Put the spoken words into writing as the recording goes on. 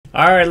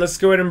All right, let's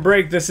go ahead and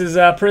break. This is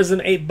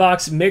Prizm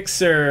 8-box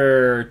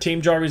mixer. Team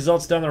draw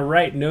results down the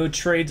right. No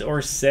trades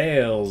or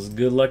sales.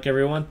 Good luck,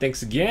 everyone.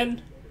 Thanks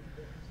again.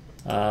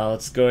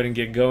 Let's go ahead and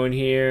get going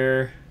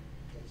here.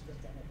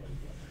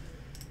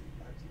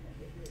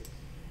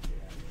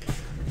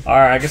 All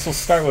right, I guess we'll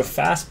start with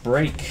fast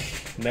break.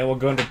 And then we'll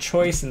go into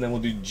choice, and then we'll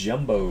do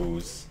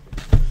jumbos.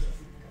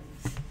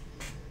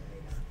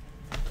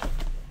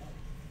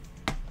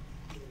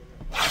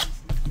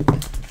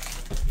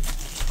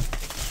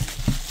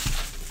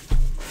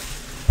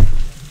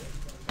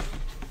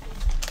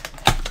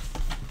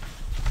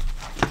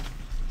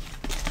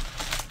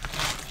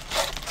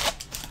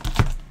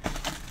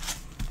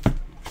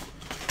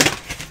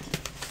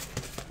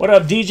 What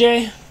up,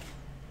 DJ?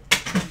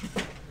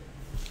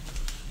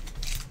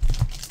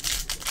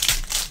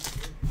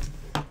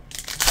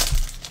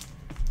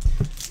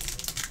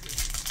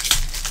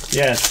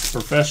 Yes,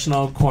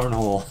 professional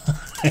cornhole.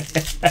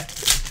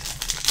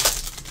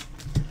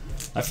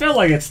 I feel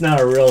like it's not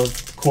a real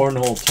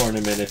cornhole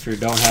tournament if you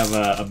don't have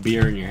a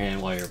beer in your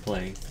hand while you're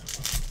playing.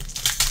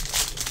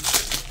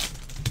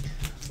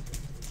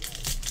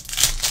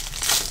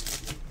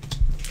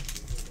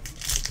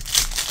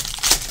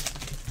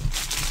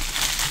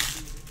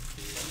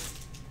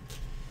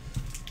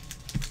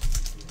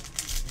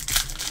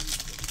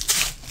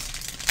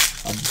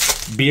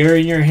 Beer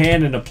in your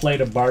hand and a plate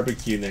of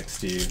barbecue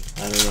next to you.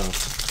 I don't know.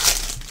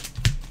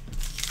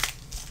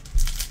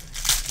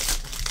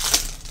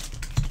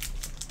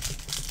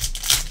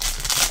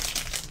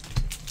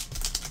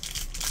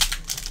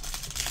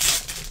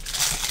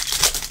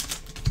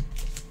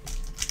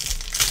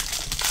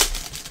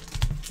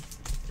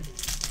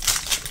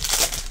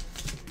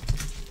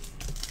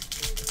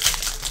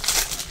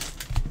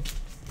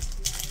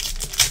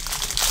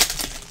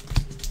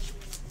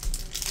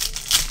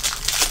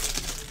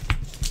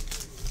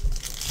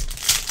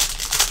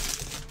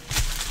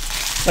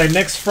 Like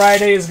next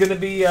Friday is going to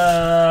be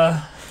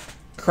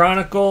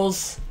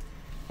Chronicles.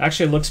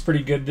 Actually, it looks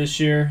pretty good this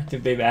year. I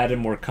think they've added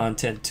more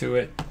content to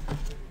it.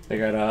 They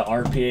got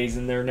RPAs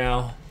in there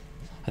now.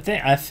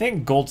 I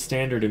think Gold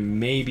Standard and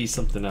maybe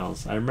something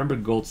else. I remember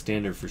Gold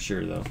Standard for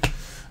sure though.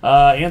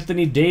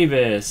 Anthony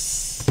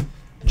Davis,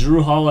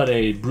 Drew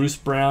Holiday, Bruce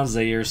Brown,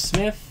 Zaire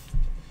Smith.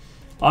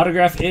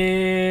 Autograph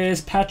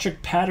is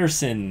Patrick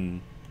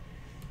Patterson.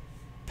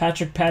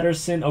 Patrick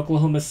Patterson,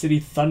 Oklahoma City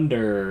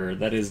Thunder.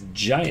 That is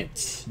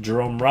Giants.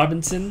 Jerome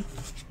Robinson.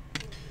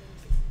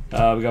 We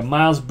got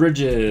Miles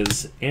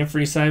Bridges,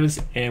 Anthony Simons,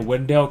 and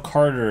Wendell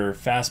Carter.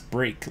 Fast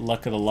break.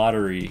 Luck of the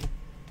lottery.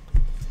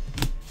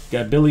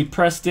 Got Billy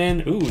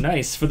Preston. Ooh,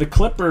 nice. For the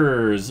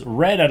Clippers.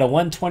 Red at a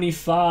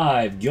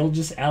 125.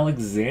 Gilgeous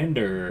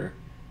Alexander.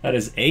 That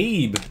is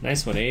Abe.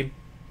 Nice one, Abe.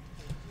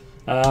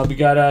 We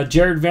got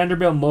Jared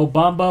Vanderbilt, Mo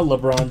Bamba,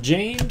 LeBron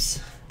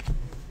James.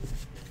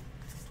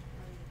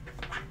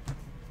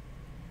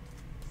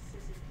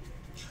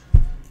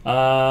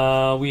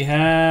 We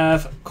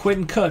have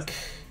Quinn Cook,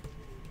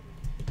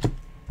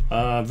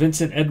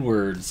 Vincent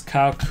Edwards,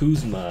 Kyle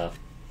Kuzma,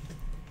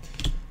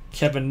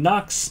 Kevin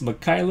Knox,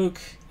 Mikhailuk,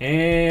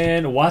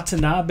 and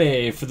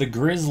Watanabe for the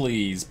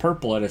Grizzlies.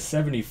 Purple at a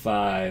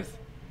 75.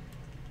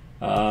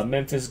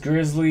 Memphis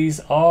Grizzlies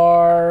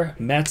are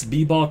Matt's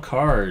B-Ball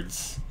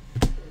cards.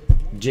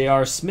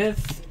 J.R.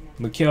 Smith,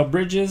 Mikal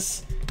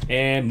Bridges,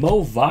 and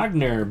Mo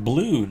Wagner,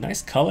 blue.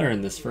 Nice color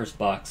in this first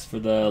box for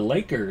the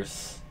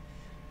Lakers.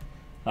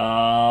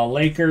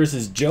 Lakers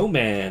is Joe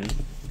Man.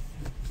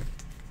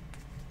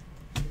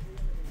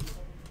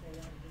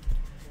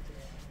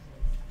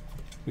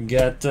 We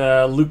got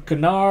Luke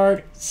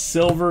Kennard.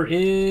 Silver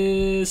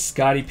is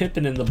Scottie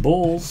Pippen in the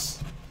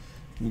Bulls.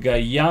 We got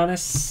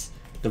Giannis,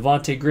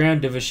 Devontae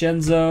Graham,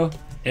 DiVincenzo,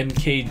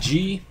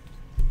 MKG.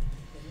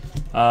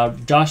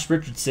 Josh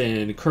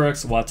Richardson,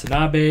 Kurux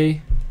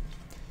Watanabe.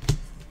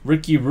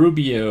 Ricky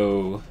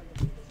Rubio,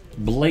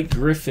 Blake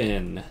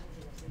Griffin,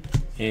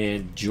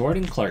 and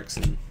Jordan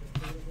Clarkson.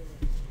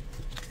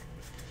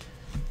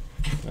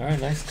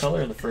 Alright, nice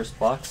color in the first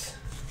box.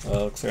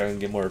 Looks like I can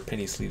get more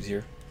penny sleeves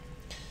here.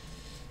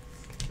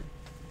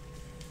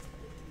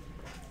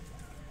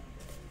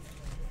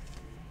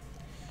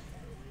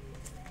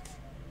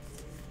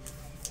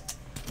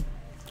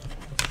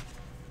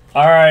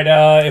 Alright,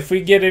 if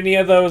we get any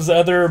of those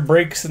other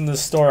breaks in the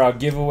store, I'll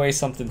give away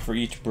something for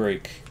each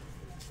break.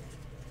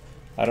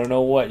 I don't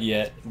know what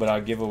yet, but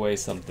I'll give away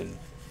something.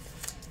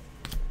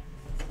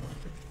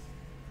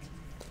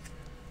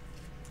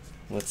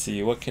 Let's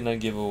see, what can I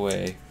give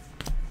away?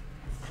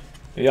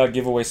 Maybe I'll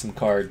give away some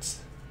cards.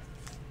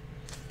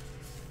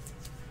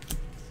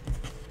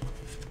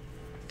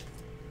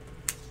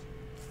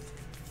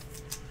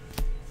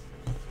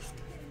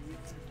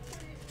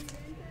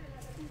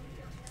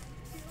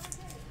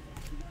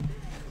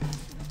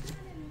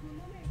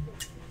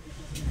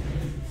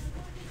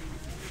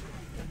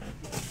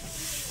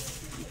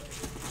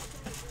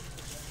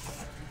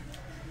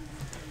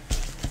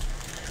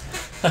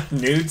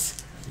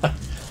 Nudes?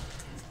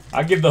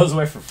 I give those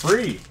away for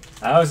free.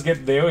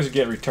 They always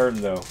get returned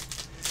though.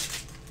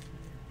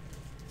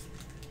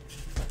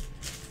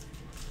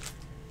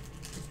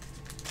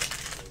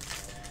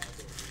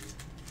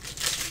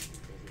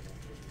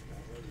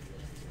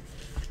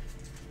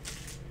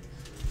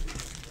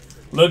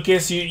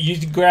 Lucas,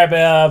 you grab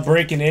a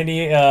break in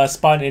any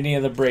spot in any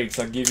of the breaks.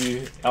 I'll give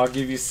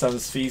you some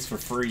fees for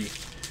free.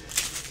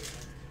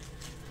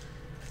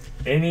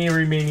 Any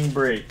remaining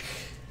break.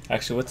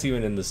 Actually, what's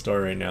even in the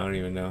store right now? I don't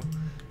even know.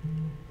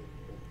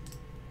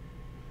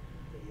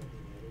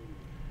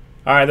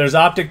 All right, there's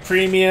Optic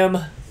Premium.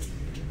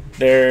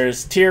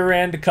 There's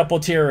a couple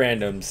tier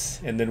randoms,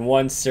 and then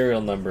one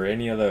serial number.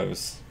 Any of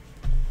those.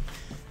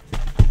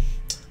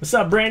 What's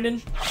up,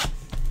 Brandon?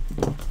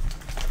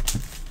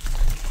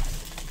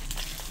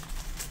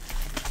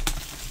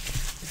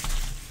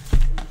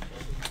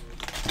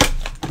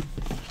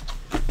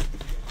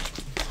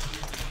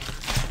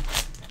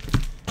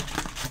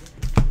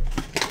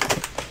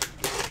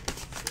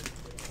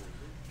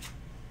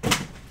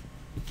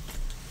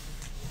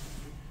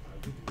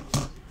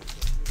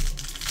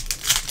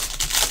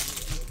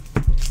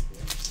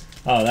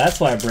 Oh, that's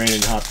why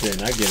Brandon hopped in.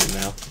 I get it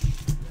now.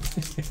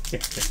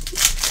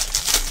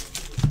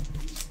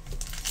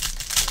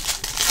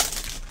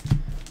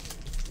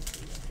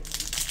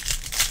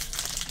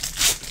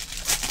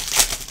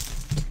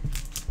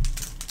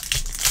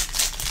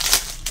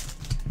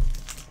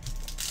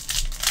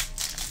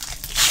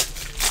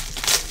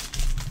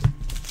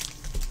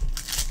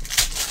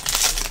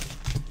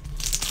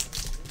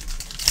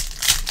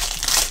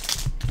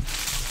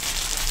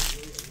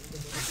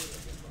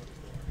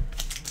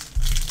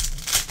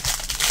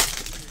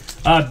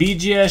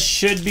 BGS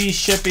should be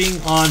shipping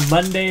on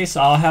Monday,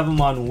 so I'll have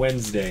them on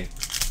Wednesday.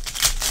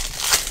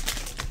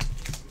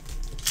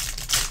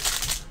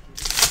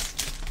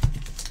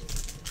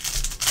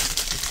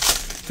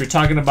 If you're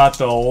talking about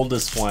the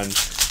oldest one,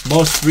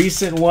 most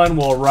recent one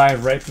will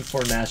arrive right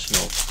before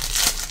Nationals.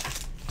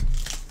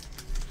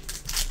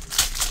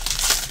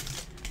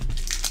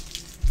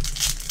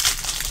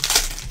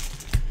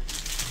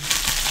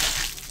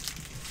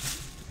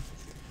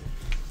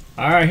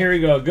 All right, here we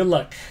go. Good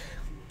luck.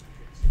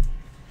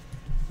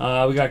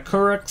 We got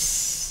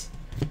Kurux,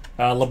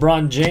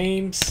 LeBron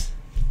James,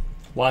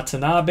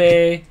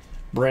 Watanabe,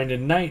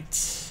 Brandon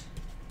Knight,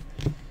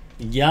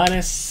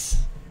 Giannis.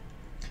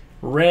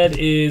 Red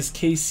is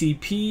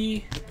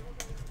KCP,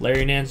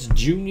 Larry Nance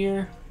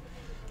Jr.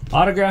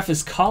 Autograph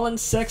is Colin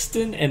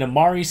Sexton and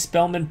Amari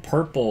Spellman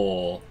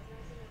purple.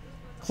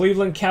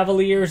 Cleveland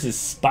Cavaliers is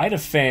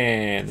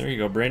Spider-Fan. There you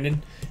go,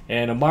 Brandon.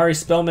 And Amari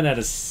Spellman at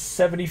a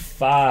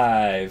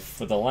 75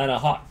 for the Atlanta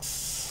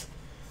Hawks.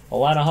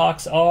 Atlanta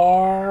Hawks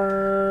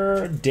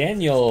are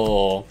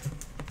Daniel.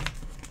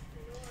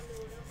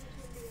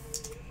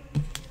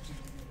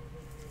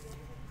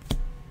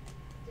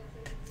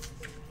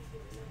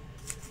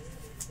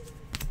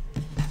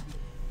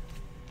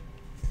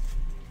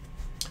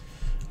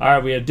 All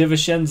right, we have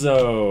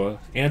DiVincenzo,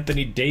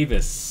 Anthony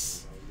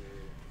Davis.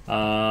 We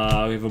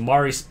have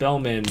Amari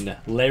Spellman,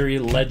 Larry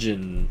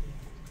Legend.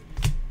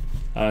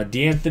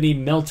 D'Anthony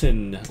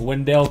Melton,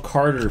 Wendell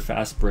Carter,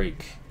 fast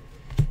break.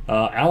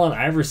 Allen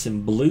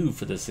Iverson, blue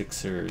for the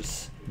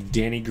Sixers.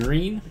 Danny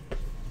Green.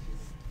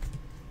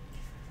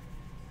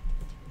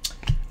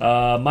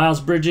 Miles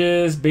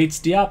Bridges, Bates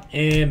Diop,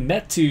 and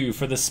Metu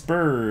for the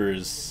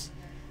Spurs.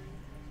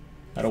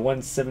 Out of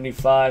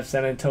 175,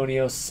 San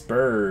Antonio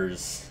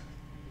Spurs.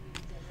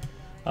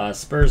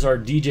 Spurs are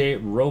DJ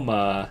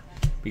Roma.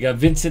 We got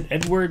Vincent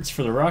Edwards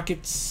for the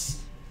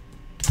Rockets.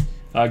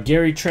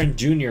 Gary Trent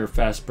Jr.,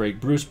 fast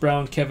break. Bruce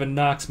Brown, Kevin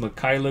Knox,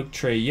 Mikhailuk,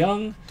 Trae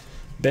Young.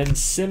 Ben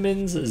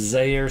Simmons,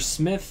 Zaire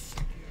Smith,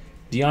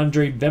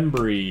 DeAndre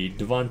Bembry,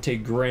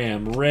 Devontae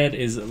Graham. Red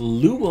is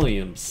Lou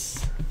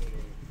Williams.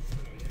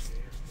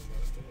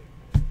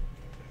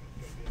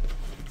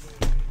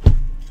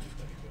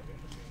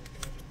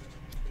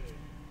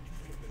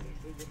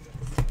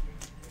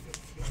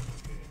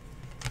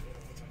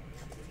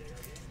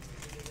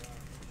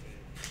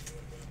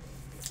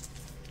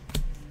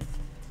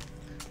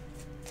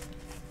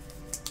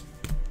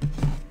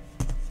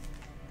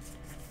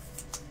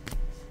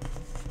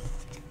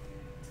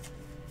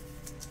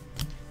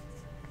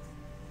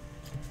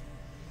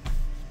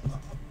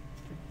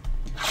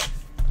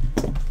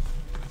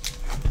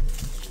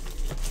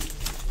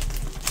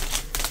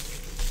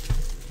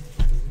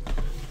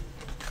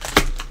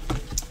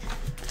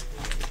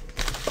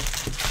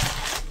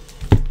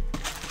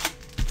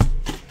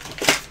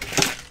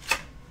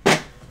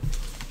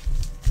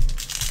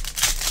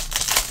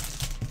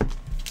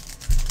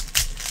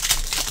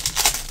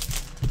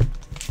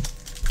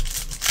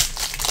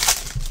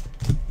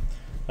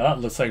 Oh, it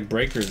looks like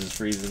Breakers is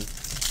freezing.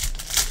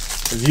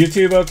 Is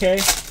YouTube okay?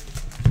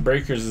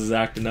 Breakers is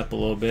acting up a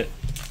little bit.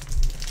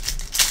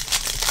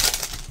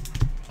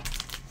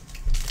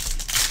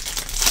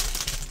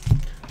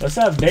 What's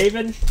up,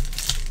 David?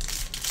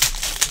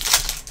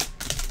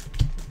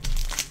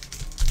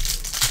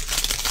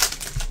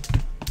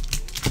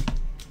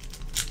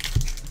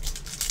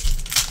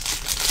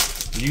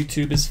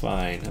 YouTube is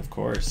fine, of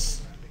course.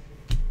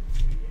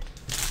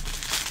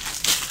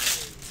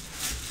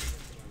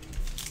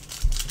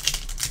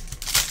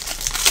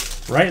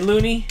 Right,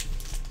 Looney?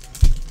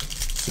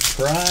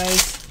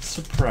 Surprise,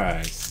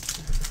 surprise.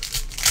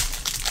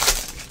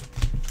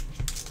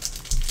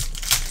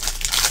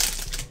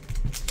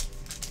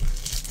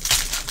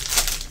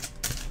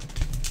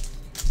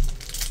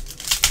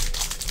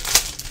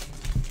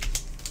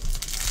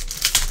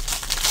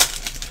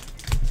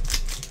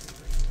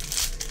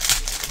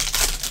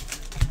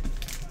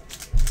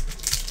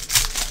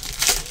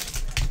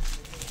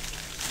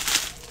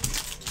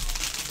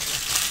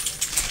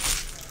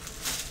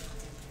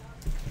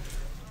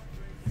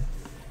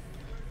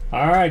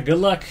 All right, good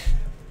luck.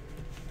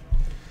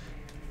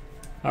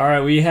 All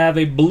right, we have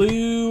a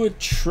blue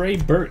Trey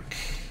Burke,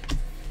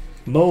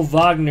 Mo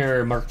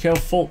Wagner, Markel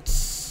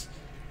Fultz,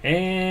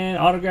 and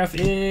autograph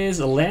is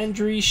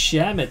Landry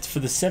Shamet for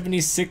the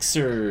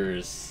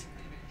 76ers.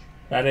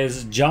 That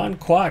is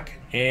jonkwok,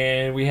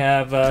 and we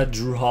have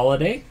Drew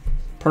Holiday,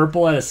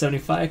 purple at a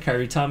 75,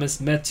 Kyrie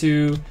Thomas,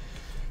 Metu,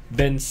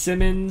 Ben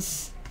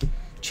Simmons,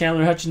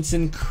 Chandler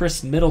Hutchinson,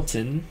 Chris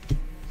Middleton,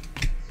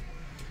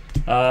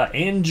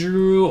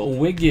 Andrew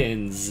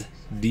Wiggins,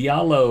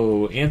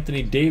 Diallo,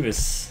 Anthony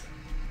Davis.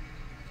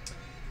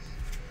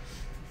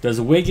 Is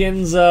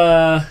Wiggins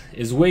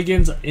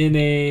in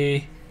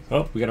a...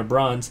 Oh, we got a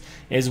bronze.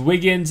 Is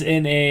Wiggins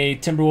in a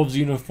Timberwolves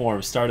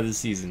uniform start of the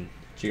season?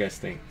 What you guys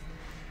think?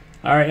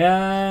 All right,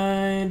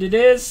 and it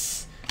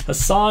is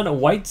Hassan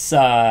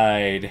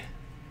Whiteside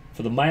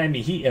for the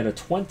Miami Heat at a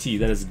 20.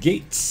 That is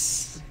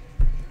Gates.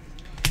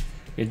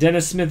 And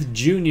Dennis Smith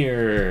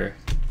Jr.,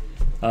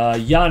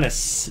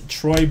 Giannis,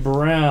 Troy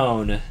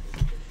Brown,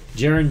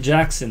 Jaren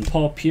Jackson,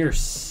 Paul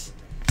Pierce,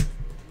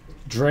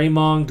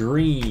 Draymond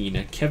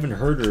Green, Kevin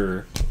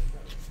Huerter,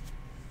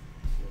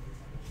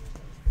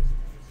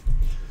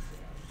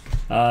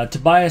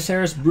 Tobias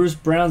Harris, Bruce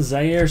Brown,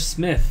 Zaire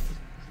Smith,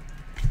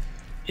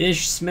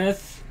 Ish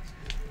Smith,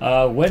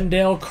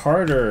 Wendell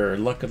Carter,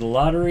 luck of the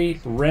lottery.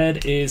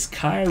 Red is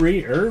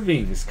Kyrie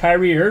Irving.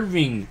 Kyrie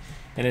Irving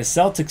in his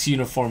Celtics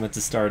uniform at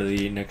the start of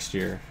the next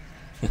year.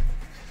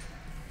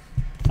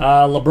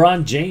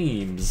 LeBron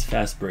James,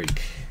 fast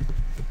break.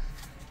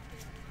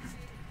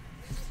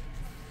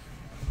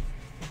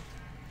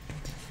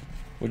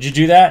 Would you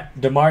do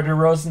that? DeMar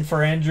DeRozan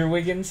for Andrew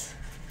Wiggins?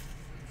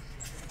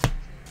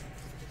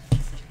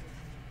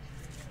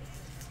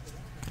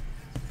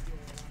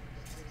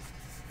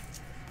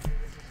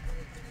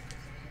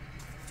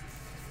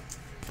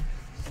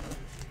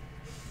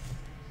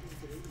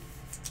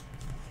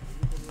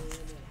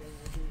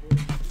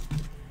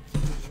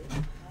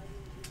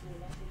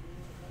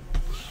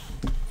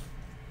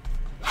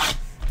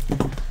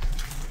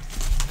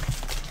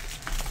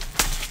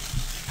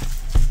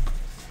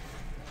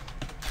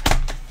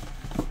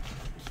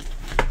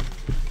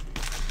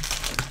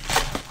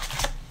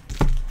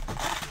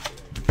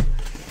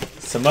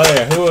 Some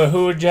other,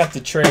 who would you have to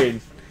trade?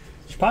 You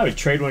should probably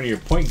trade one of your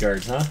point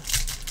guards, huh?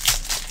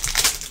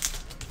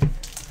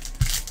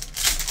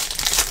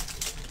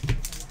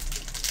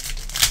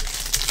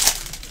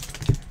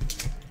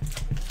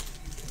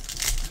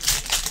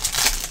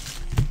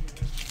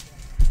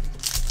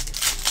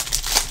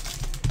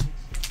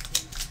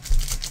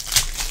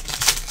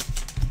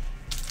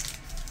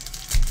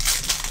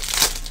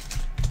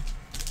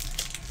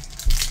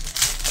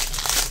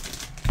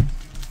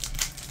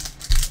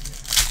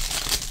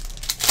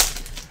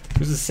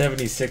 Who's a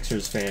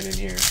 76ers fan in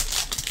here?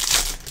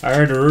 I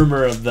heard a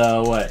rumor of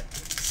the, what?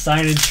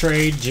 Sign and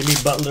trade Jimmy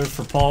Butler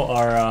for Paul,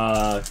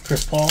 or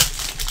Chris Paul.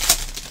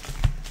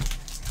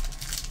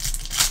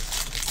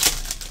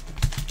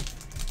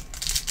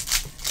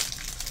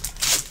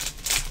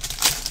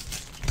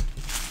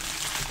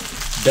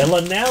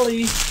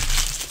 Bellinelli.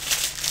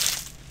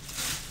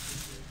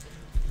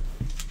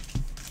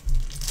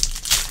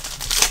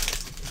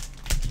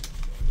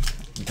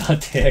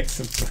 Dante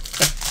Exum.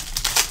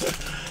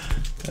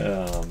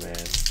 Oh, man.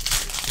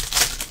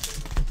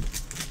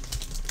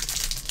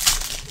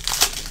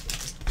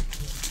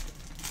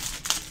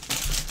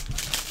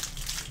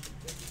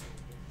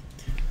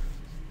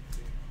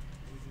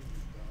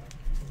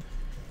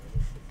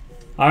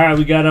 All right,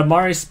 we got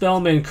Amari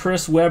Spellman,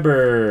 Chris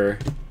Webber,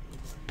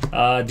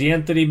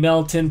 DeAnthony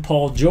Melton,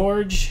 Paul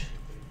George,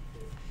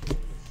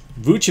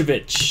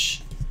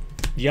 Vucevic,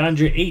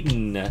 DeAndre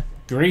Ayton,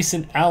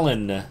 Grayson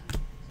Allen,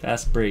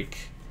 fast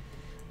break.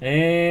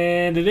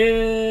 And it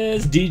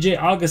is DJ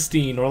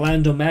Augustine,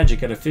 Orlando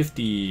Magic at a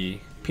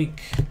 50.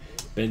 Pink.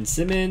 Ben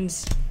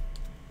Simmons.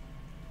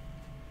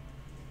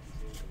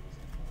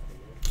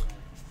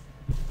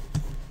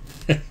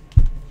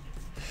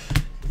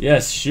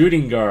 Yes,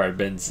 shooting guard,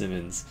 Ben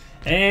Simmons.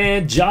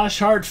 And Josh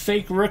Hart,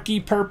 fake rookie,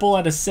 purple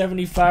at a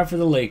 75 for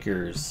the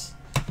Lakers.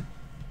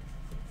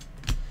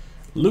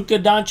 Luka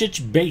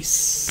Doncic,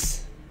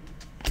 base.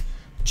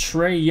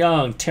 Trey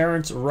Young,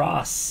 Terrence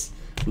Ross.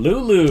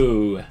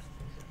 Lulu.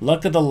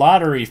 Luck of the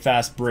lottery,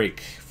 fast break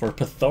for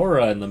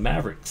Pithora and the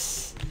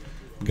Mavericks.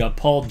 We got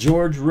Paul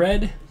George,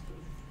 red.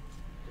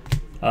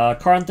 Karl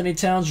Anthony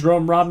Towns,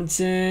 Jerome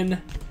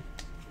Robinson,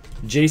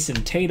 Jason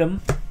Tatum.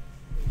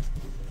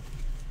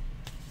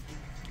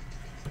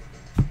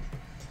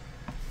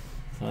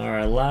 All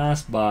right,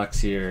 last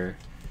box here,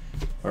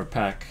 or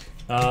pack.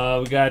 We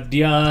got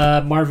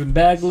Marvin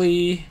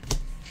Bagley,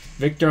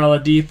 Victor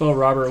Oladipo,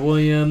 Robert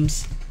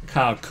Williams,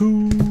 Kyle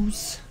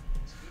Kuz,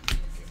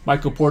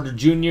 Michael Porter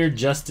Jr.,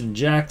 Justin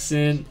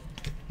Jackson,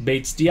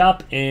 Bates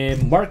Diop,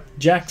 and Mark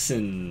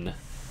Jackson.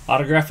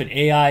 Autograph in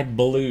AI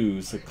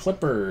Blue. So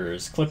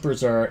Clippers.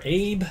 Clippers are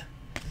Abe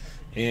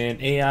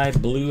and AI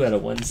Blue at a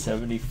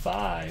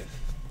 175.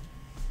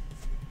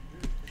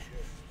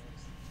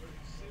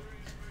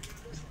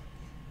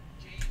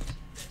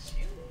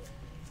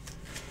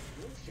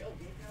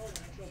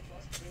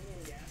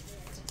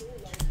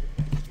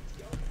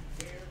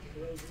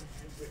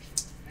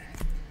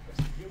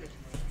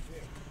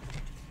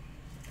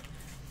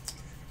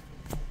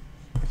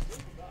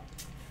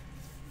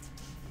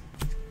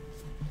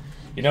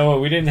 You know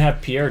what? We didn't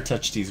have Pierre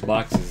touch these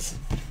boxes.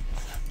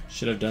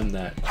 Should have done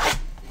that.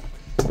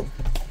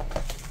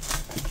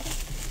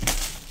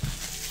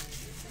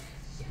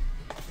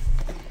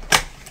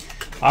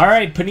 All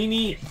right,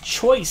 Panini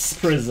Choice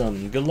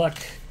Prism. Good luck.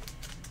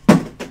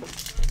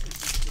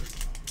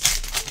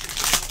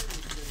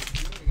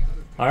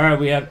 All right,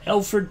 we have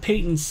Elfrid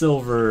Payton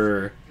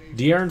Silver.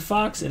 De'Aaron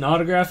Fox, and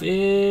autograph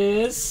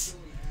is...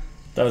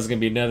 That was going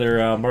to be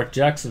another Mark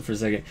Jackson for a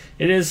second.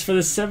 It is for the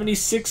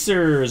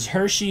 76ers.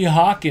 Hershey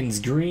Hawkins,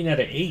 green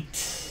out of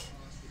 8.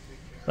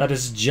 That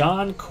is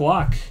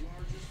jonkwok,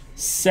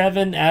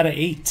 7 out of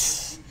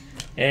 8.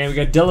 And we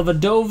got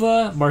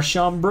Dellavedova,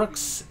 Marshawn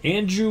Brooks,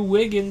 Andrew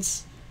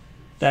Wiggins,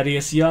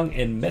 Thaddeus Young,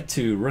 and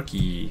Metu,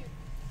 rookie.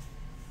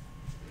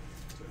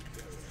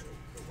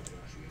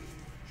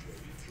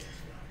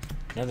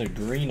 Another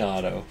green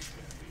auto.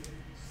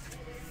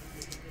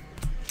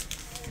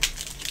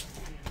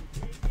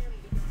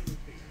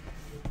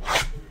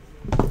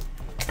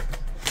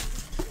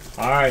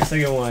 All right,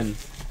 second one.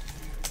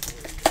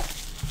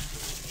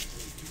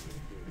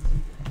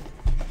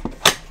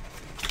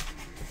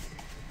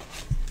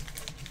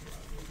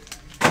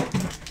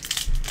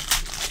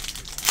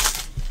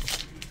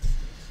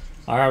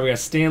 All right, we got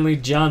Stanley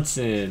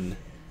Johnson,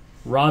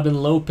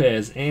 Robin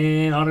Lopez,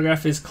 and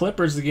autograph is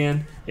Clippers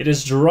again. It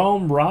is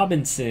Jerome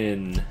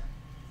Robinson.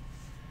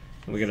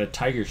 And we got a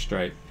tiger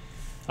stripe.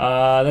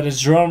 That is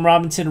Jerome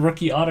Robinson,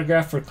 rookie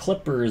autograph for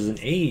Clippers, and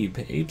Abe.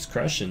 Abe's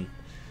crushing.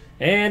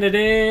 And it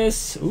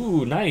is,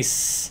 ooh,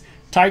 nice.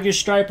 Tiger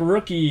Stripe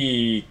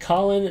rookie,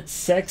 Colin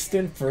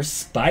Sexton for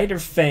Spider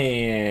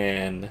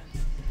Fan.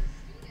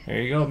 There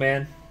you go,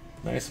 man.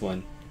 Nice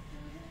one.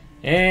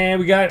 And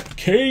we got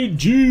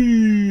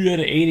KG at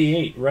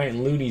 88, right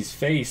in Looney's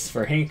face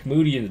for Hank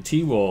Moody and the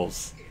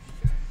T-Wolves.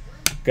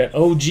 Got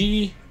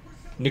OG,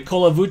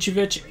 Nikola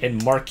Vucevic,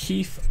 and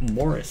Markieff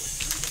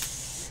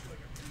Morris.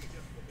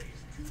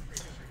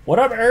 What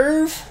up,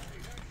 Irv?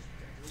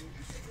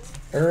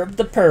 Herb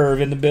the Perv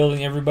in the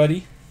building,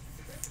 everybody.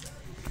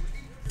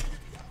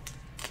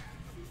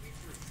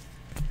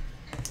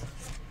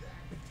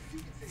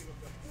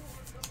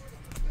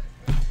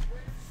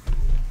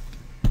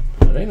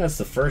 I think that's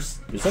the first.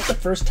 Is that the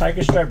first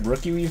Tiger Stripe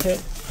rookie we've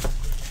hit?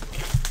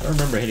 I don't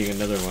remember hitting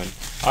another one.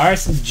 All right,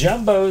 some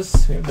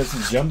jumbos. We haven't done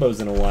some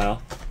jumbos in a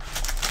while.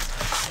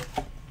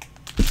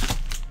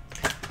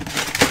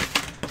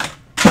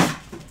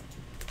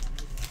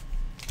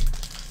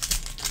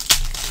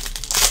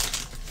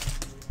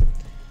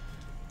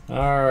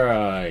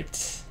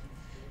 Alright.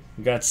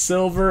 We got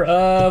silver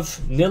of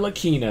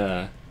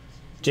Ntilikina,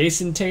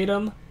 Jason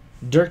Tatum,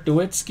 Dirk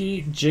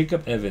Nowitzki,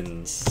 Jacob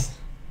Evans.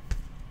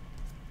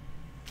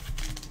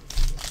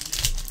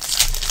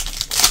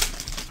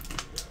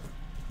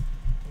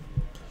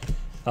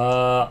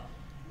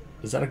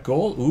 Is that a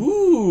gold?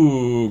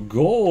 Ooh,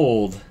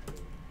 gold.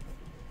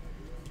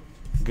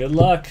 Good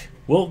luck.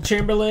 Wilt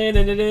Chamberlain,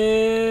 and it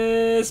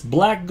is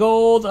black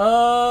gold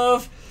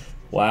of...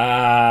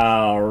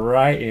 Wow,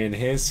 right in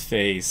his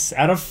face.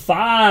 Out of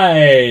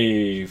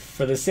 5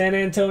 for the San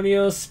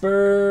Antonio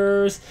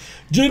Spurs,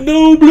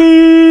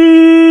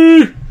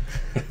 Ginobili!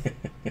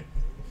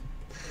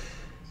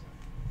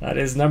 That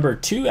is number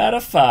 2 out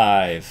of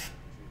 5.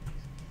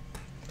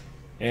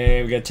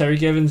 And we got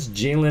Tyreke Evans,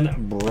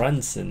 Jalen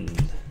Brunson.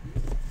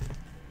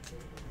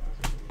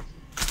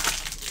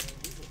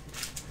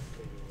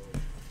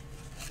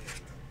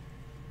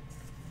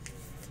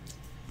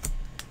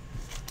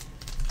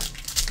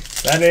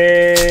 That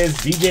is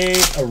DJ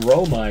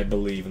Aroma, I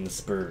believe, in the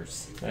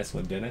Spurs. Nice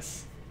one,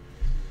 Dennis.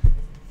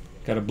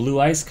 Got a blue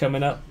ice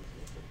coming up.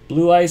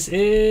 Blue ice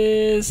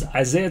is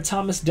Isaiah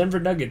Thomas, Denver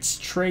Nuggets,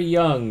 Trae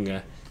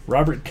Young,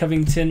 Robert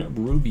Covington,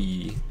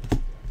 Ruby.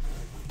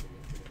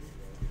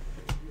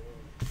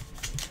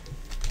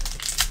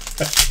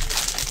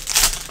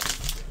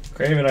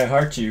 Craven, I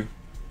heart you.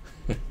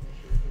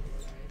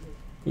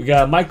 We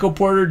got Michael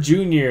Porter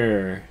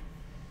Jr.,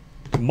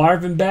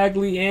 Marvin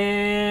Bagley,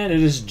 and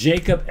it is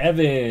Jacob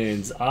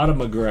Evans,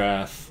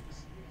 autograph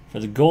for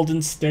the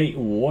Golden State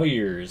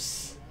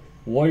Warriors.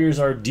 Warriors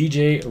are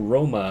DJ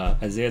Roma,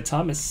 Isaiah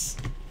Thomas.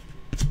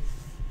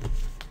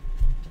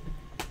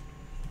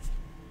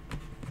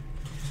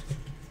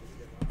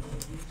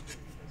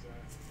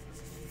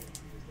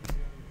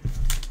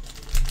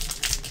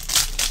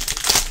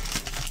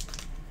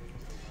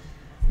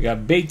 We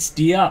got Bates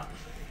Diop,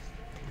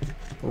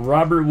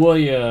 Robert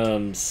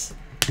Williams,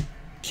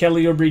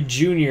 Kelly Oubre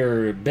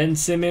Jr., Ben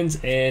Simmons,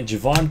 and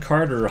Javon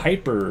Carter,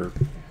 Hyper.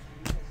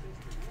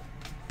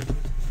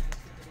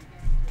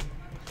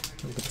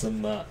 Put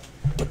some,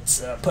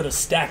 put a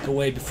stack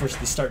away before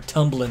they start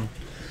tumbling.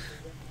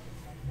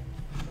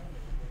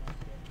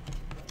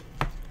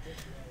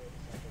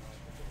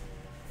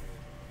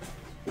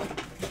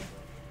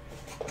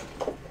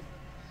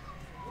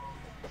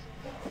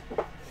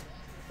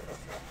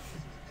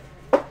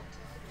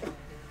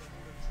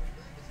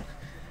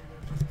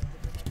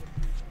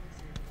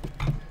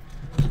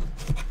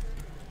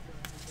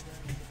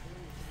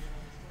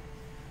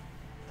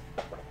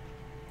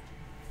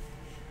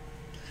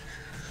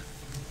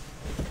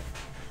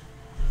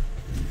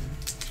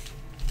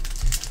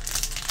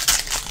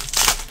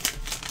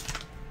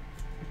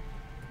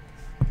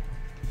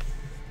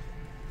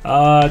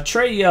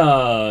 Trae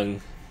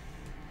Young.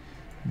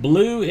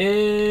 Blue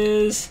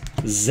is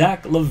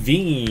Zach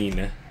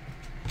LaVine.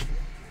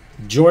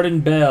 Jordan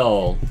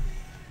Bell.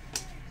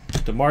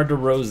 DeMar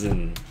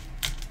DeRozan.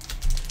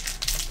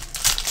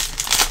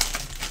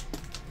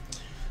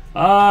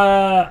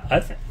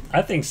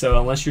 I think so.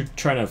 Unless you're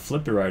trying to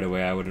flip it right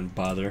away, I wouldn't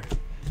bother.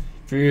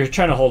 If you're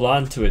trying to hold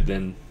on to it,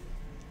 then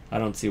I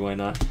don't see why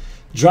not.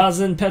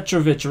 Drazen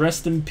Petrovic,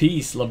 rest in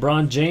peace.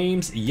 LeBron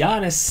James,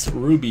 Giannis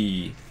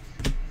Ruby.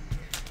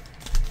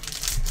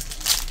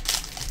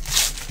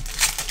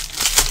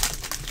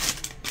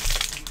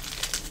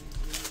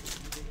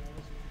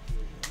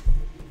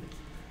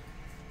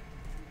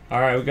 All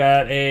right, we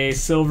got a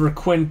silver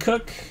Quinn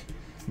Cook,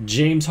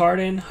 James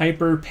Harden,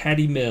 Hyper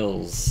Patty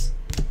Mills.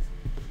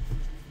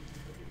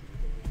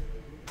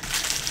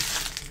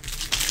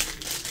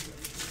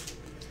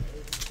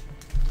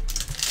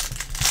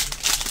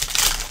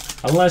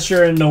 Unless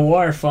you're in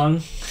Noir,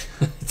 Fung.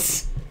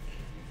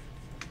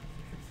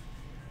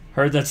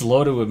 Heard that's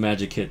loaded with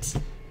magic hits.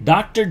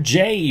 Dr.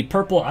 J,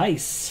 Purple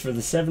Ice for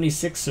the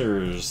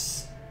 76ers.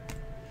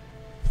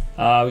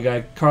 We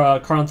got Karl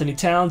Anthony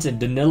Towns and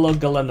Danilo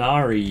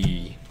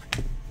Gallinari.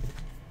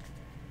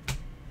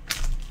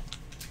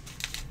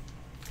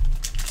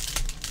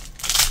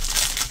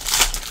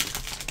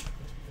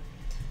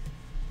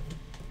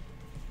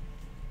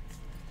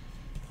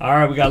 All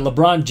right, we got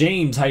LeBron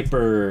James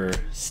hyper,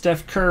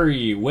 Steph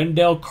Curry,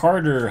 Wendell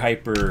Carter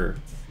hyper.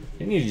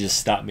 You need to just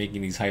stop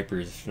making these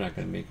hypers if you're not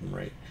going to make them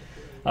right.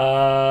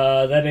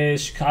 That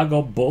is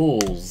Chicago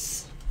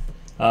Bulls.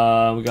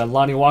 We got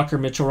Lonnie Walker,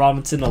 Mitchell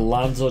Robinson,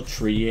 Alonzo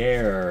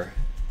Trier.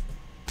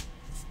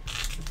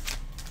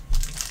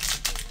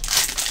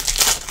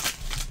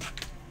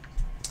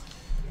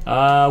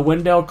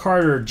 Wendell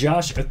Carter,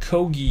 Josh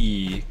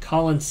Okogie,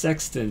 Colin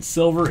Sexton.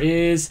 Silver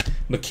is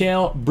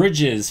Mikal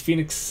Bridges,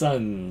 Phoenix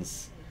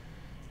Suns.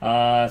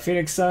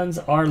 Phoenix Suns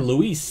are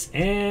Luis,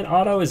 and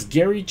auto is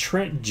Gary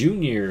Trent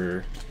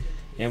Jr.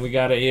 And we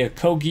got a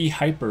Okogie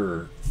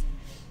hyper.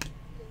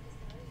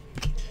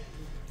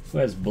 Who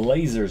has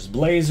Blazers?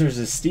 Blazers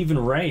is Stephen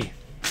Ray.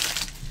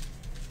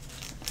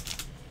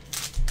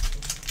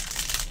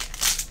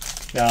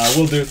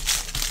 Will do.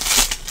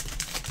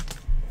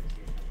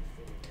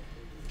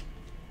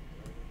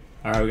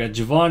 All right, we got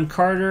Javon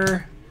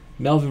Carter,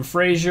 Melvin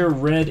Frazier.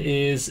 Red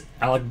is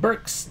Alec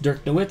Burks,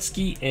 Dirk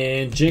Nowitzki,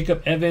 and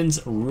Jacob Evans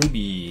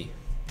Ruby.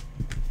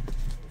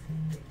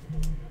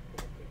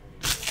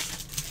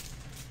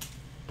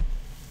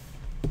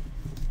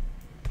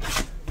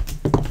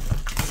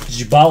 Did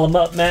you ball them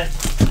up, Matt?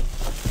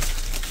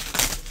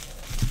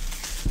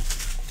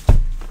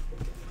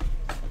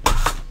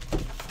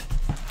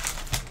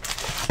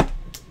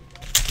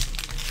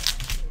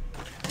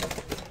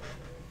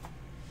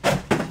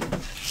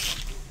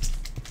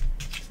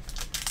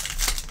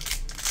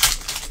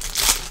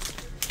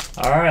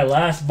 All right,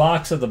 last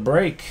box of the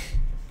break.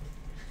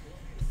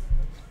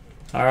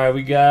 All right,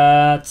 we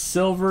got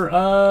silver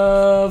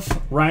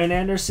of Ryan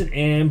Anderson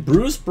and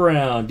Bruce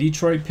Brown,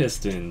 Detroit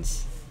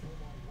Pistons.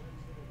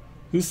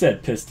 Who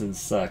said Pistons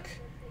suck?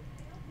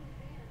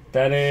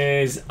 That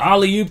is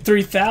Alley-oop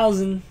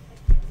 3000.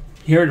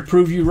 Here to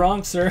prove you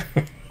wrong, sir.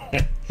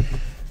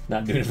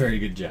 Not doing a very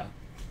good job.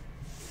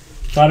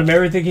 Taught him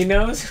everything he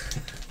knows.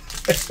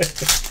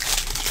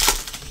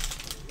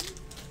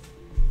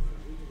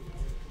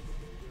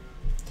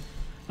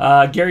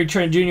 Gary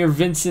Trent Jr.,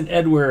 Vincent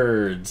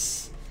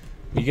Edwards.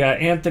 We got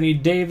Anthony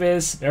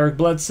Davis, Eric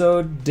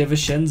Bledsoe,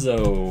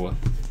 DiVincenzo.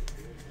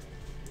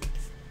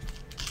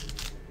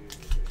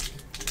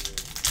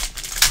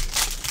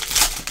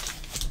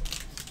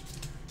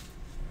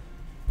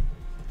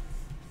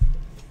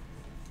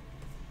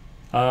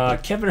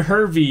 Kevin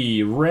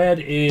Hervey. Red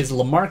is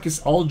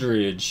LaMarcus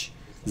Aldridge,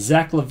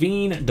 Zach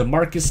LaVine,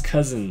 DeMarcus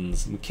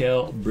Cousins,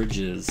 Mikal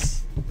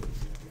Bridges.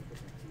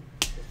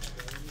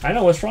 I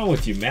know what's wrong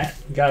with you, Matt.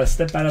 You gotta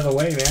step out of the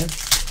way,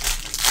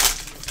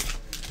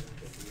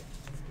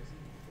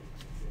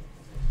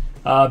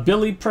 man.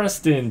 Billy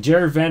Preston,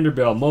 Jared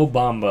Vanderbilt, Mo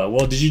Bamba.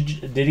 Well,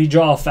 did he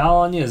draw a foul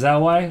on you? Is that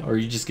why, or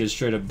you just get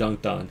straight up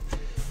dunked on?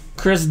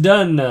 Chris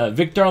Dunn,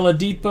 Victor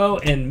Oladipo,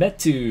 and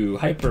Metu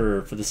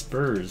hyper for the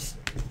Spurs.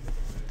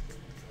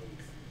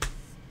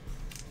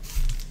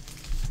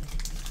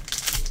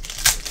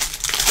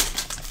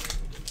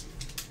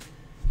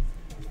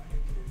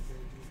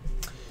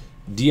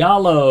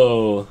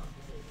 Diallo.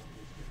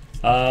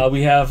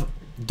 We have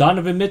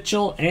Donovan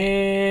Mitchell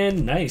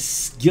and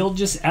nice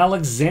Gilgeous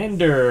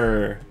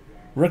Alexander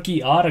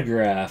rookie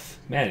autograph.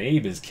 Man,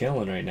 Abe is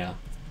killing right now.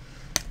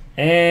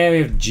 And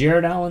we have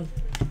Jared Allen.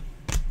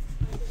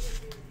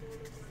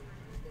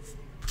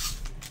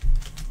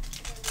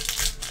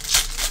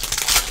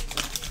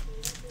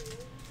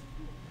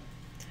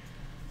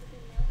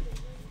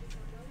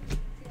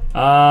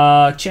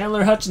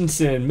 Chandler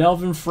Hutchinson,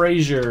 Melvin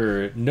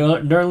Frazier,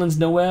 Nerlens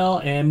Noel,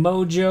 and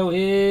Mojo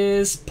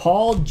is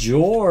Paul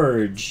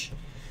George.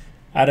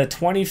 Out of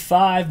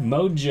 25,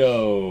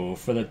 Mojo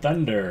for the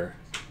Thunder.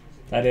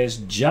 That is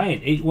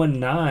Giant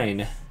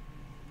 819.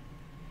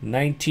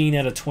 19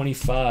 out of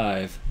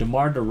 25.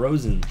 DeMar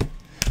DeRozan.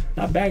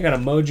 Not bad. Got a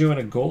mojo and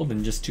a gold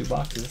in just 2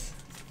 boxes.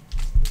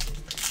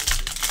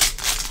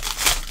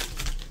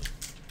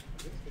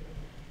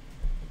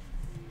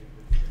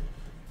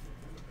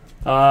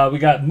 We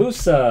got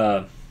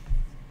Musa.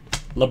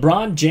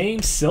 LeBron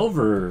James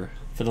silver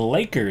for the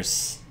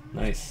Lakers.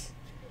 Nice.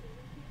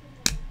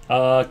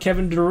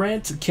 Kevin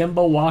Durant,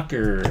 Kemba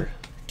Walker,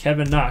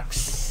 Kevin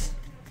Knox.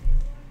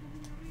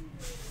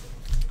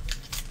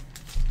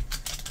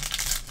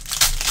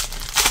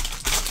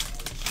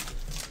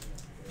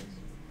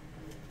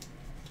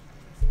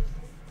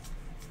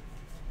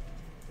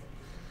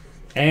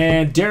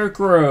 And Derrick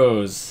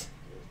Rose,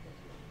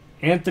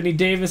 Anthony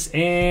Davis,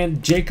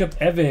 and Jacob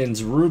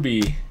Evans,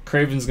 Ruby.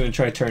 Craven's going to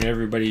try to turn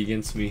everybody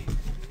against me.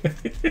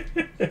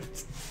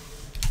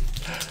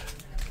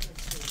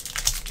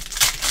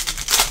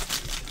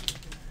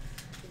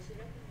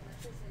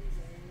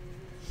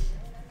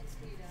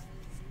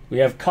 We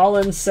have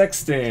Colin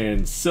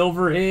Sexton.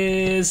 Silver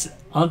is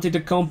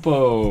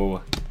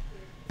Antetokounmpo.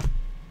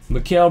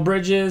 Mikal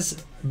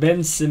Bridges,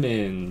 Ben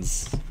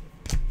Simmons.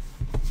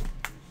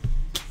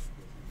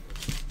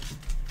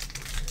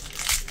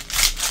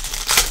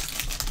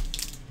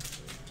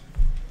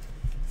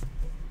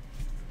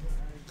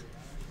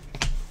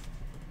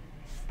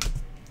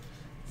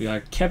 We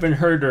got Kevin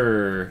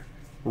Huerter.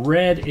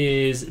 Red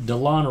is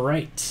DeLon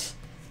Wright.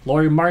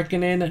 Lauri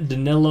Markkanen,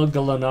 Danilo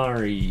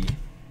Gallinari.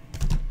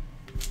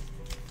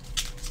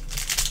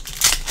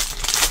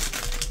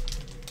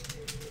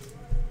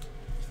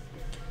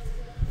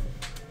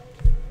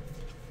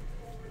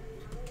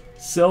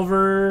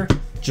 Silver,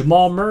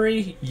 Jamal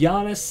Murray,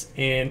 Giannis,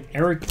 and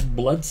Eric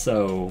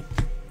Bledsoe.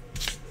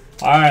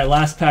 All right,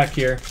 last pack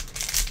here.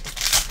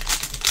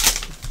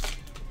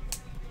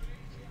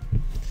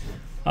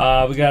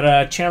 We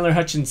got Chandler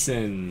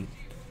Hutchinson.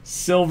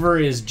 Silver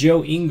is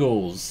Joe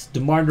Ingles.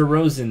 DeMar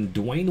DeRozan,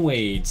 Dwayne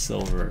Wade,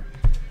 silver.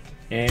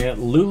 And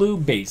Lulu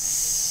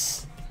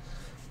base.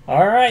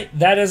 All right,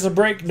 that is a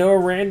break. No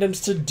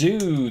randoms to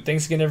do.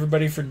 Thanks again,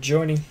 everybody, for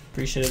joining.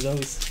 Appreciate it as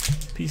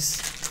always.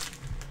 Peace.